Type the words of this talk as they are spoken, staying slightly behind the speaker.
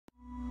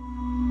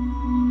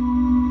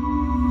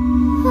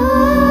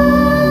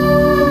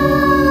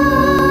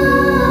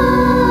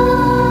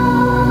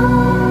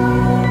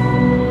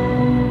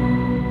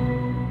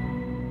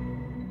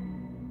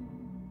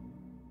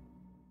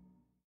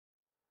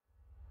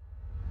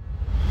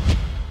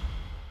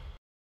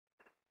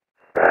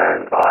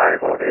by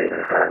for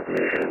data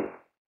transmission.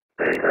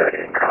 Data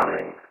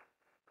incoming.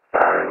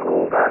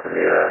 Farangul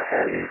Battleur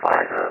Heavy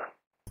Fighter.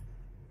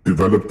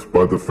 Developed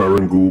by the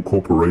Farangul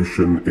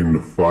Corporation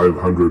in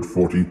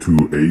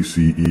 542 ACE,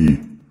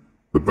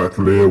 the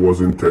Battleur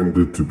was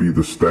intended to be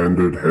the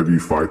standard heavy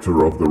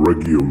fighter of the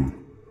Regium,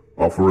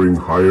 offering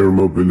higher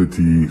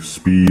mobility,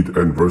 speed,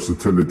 and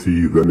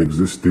versatility than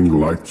existing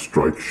light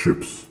strike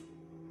ships.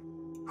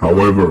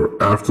 However,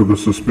 after the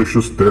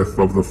suspicious death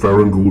of the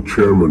Farangul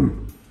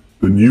Chairman,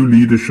 the new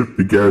leadership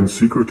began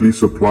secretly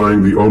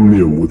supplying the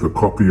Omnium with a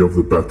copy of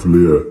the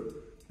Battleur,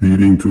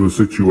 leading to a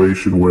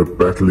situation where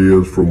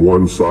Battleurs from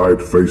one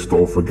side faced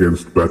off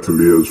against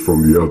Battleurs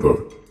from the other.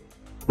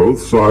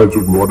 Both sides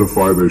would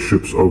modify their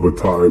ships over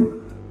time,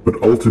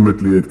 but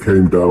ultimately it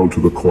came down to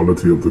the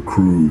quality of the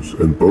crews,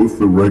 and both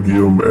the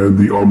Regium and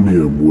the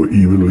Omnium were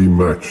evenly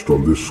matched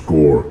on this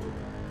score.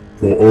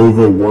 For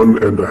over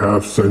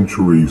 1.5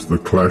 centuries, the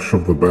clash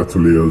of the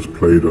Battleurs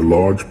played a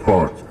large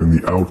part in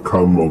the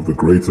outcome of the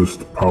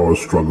greatest power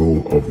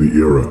struggle of the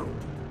era.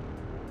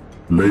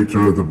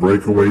 Later, the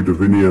breakaway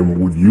Divinium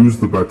would use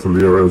the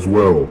Battleur as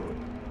well,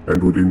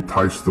 and would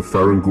entice the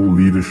Farangul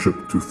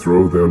leadership to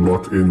throw their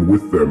lot in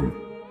with them,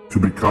 to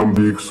become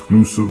the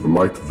exclusive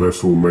light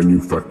vessel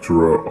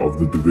manufacturer of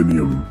the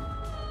Divinium.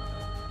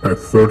 At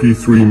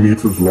 33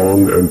 meters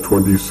long and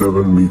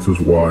 27 meters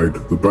wide,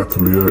 the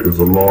Battleur is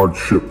a large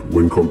ship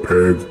when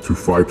compared to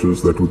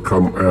fighters that would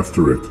come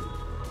after it.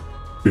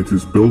 It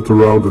is built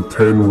around a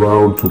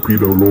 10-round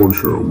torpedo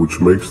launcher,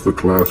 which makes the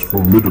class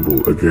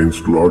formidable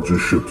against larger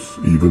ships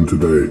even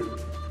today.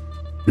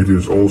 It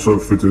is also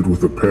fitted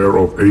with a pair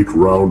of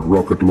 8-round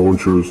rocket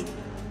launchers,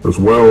 as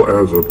well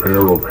as a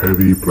pair of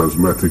heavy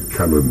plasmatic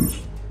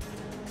cannons.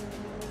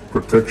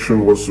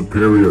 Protection was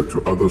superior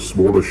to other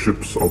smaller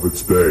ships of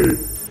its day,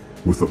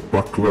 with a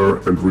buckler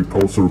and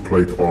repulsor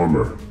plate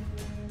armor.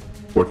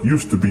 What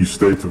used to be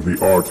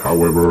state-of-the-art,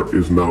 however,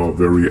 is now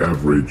very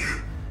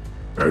average,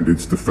 and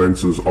its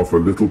defenses offer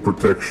little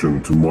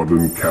protection to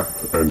modern cap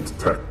and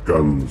tack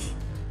guns.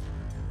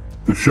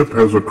 The ship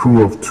has a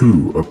crew of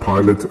 2, a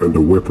pilot and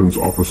a weapons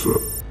officer,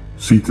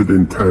 seated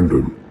in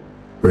tandem.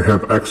 They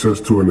have access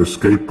to an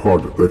escape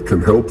pod that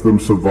can help them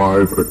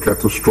survive a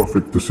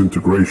catastrophic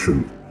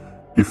disintegration,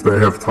 if they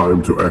have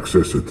time to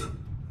access it.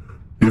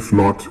 If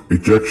not,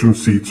 ejection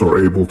seats are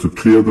able to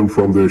clear them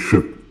from their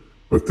ship,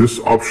 but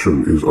this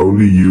option is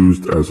only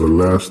used as a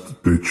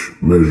last-ditch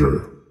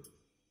measure.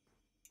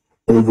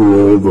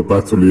 Overall, the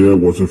Battleur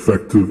was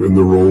effective in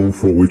the role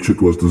for which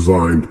it was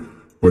designed,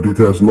 but it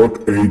has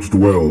not aged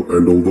well,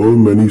 and although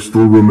many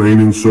still remain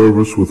in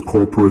service with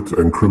corporate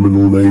and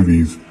criminal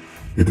navies,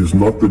 it is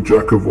not the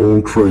jack of all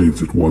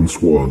trades it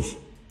once was.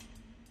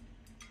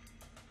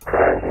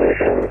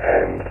 Transmission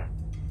end.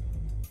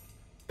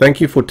 Thank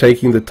you for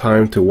taking the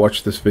time to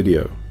watch this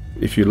video.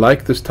 If you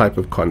like this type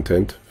of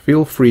content,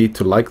 feel free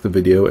to like the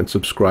video and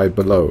subscribe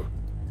below.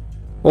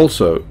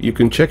 Also, you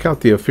can check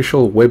out the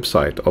official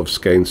website of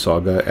Skein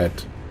Saga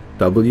at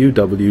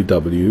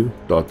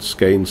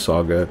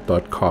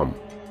www.skeinsaga.com.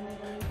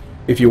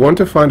 If you want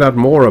to find out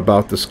more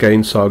about the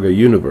Skein Saga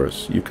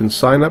universe, you can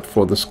sign up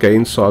for the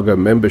Skein Saga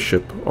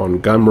membership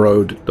on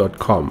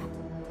gumroad.com.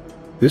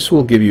 This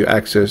will give you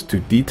access to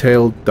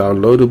detailed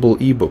downloadable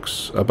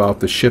ebooks about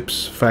the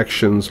ships,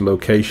 factions,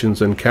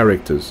 locations and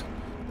characters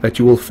that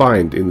you will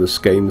find in the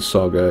Skein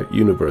Saga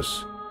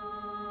universe.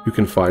 You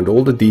can find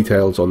all the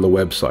details on the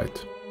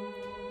website.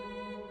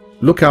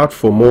 Look out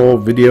for more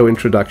video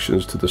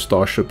introductions to the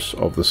starships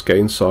of the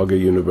Skein Saga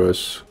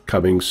universe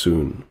coming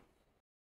soon.